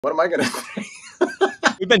What am I going to say?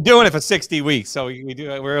 We've been doing it for 60 weeks, so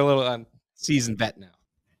we're a little seasoned vet now. Am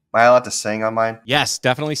I allowed to sing on mine? Yes,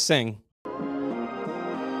 definitely sing.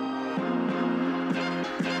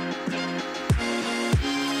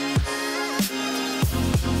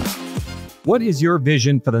 What is your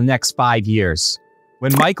vision for the next 5 years?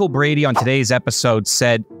 When Michael Brady on today's episode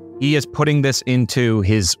said he is putting this into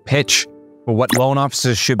his pitch for what loan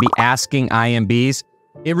officers should be asking IMBs,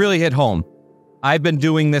 it really hit home. I've been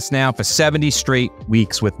doing this now for 70 straight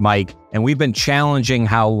weeks with Mike, and we've been challenging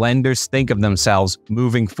how lenders think of themselves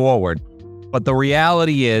moving forward. But the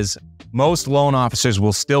reality is, most loan officers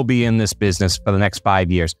will still be in this business for the next 5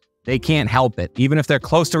 years. They can't help it. Even if they're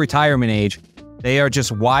close to retirement age, they are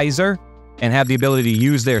just wiser and have the ability to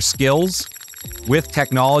use their skills with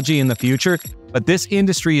technology in the future. But this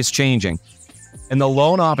industry is changing, and the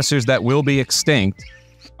loan officers that will be extinct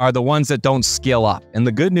are the ones that don't skill up. And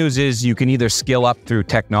the good news is you can either skill up through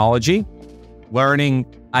technology, learning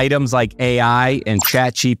items like AI and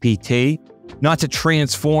ChatGPT, not to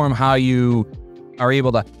transform how you are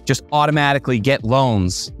able to just automatically get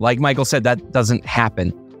loans. Like Michael said, that doesn't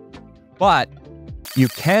happen. But you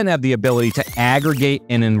can have the ability to aggregate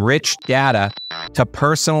and enrich data to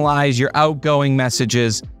personalize your outgoing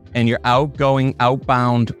messages and your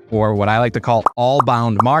outbound, or what I like to call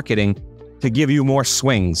all-bound marketing, to give you more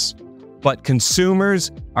swings. But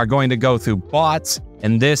consumers are going to go through bots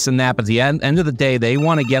and this and that. But at the end of the day, they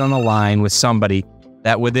want to get on the line with somebody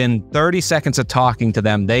that within 30 seconds of talking to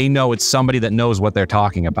them, they know it's somebody that knows what they're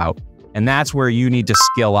talking about. And that's where you need to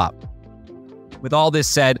skill up. With all this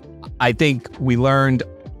said, I think we learned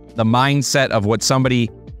the mindset of what somebody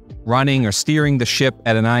running or steering the ship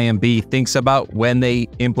at an IMB thinks about when they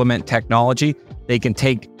implement technology. They can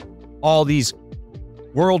take all these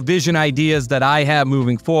world vision ideas that I have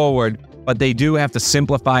moving forward, but they do have to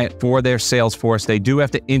simplify it for their sales force. They do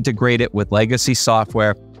have to integrate it with legacy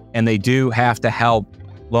software, and they do have to help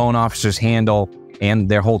loan officers handle and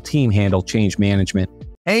their whole team handle change management.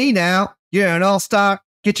 Hey now, you're an all-star.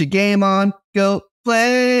 Get your game on, go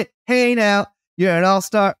play. Hey now, you're an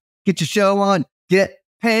all-star. Get your show on, get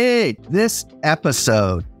paid. This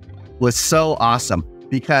episode was so awesome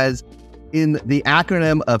because in the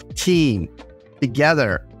acronym of team,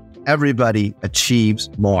 together, everybody achieves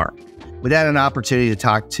more. We had an opportunity to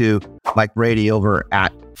talk to Mike Brady over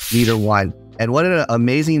at LeaderOne, and what an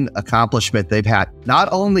amazing accomplishment they've had. Not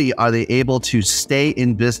only are they able to stay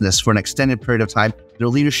in business for an extended period of time, their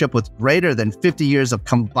leadership with greater than 50 years of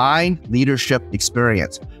combined leadership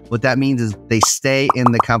experience. What that means is they stay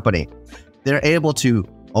in the company. They're able to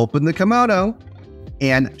open the kimono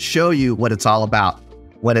and show you what it's all about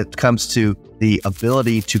when it comes to the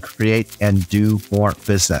ability to create and do more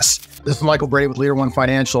business. This is Michael Brady with LeaderOne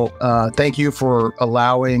Financial. Thank you for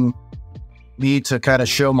allowing me to kind of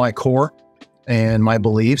show my core and my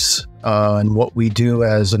beliefs and what we do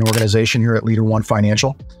as an organization here at LeaderOne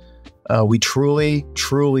Financial. We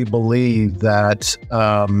truly believe that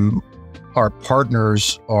our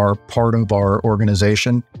partners are part of our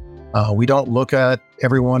organization. We don't look at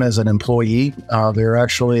everyone as an employee. They're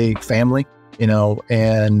actually family,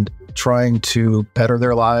 and trying to better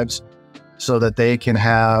their lives so that they can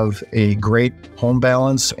have a great home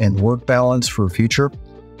balance and work balance for the future,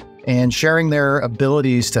 and sharing their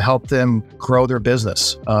abilities to help them grow their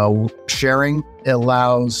business. Sharing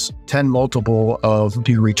allows 10 multiple of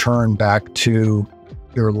the return back to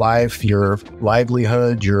your life, your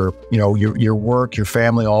livelihood, your work, your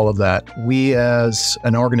family, all of that. We as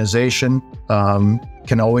an organization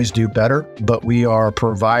can always do better, but we are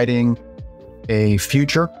providing a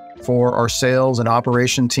future for our sales and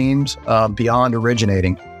operation teams beyond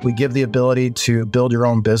originating. We give the ability to build your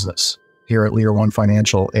own business here at LeaderOne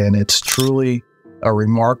Financial, and it's truly a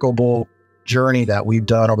remarkable journey that we've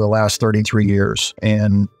done over the last 33 years.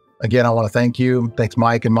 And again, I want to thank you. Thanks,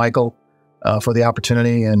 Mike and Michael, for the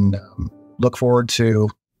opportunity, and look forward to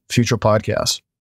future podcasts.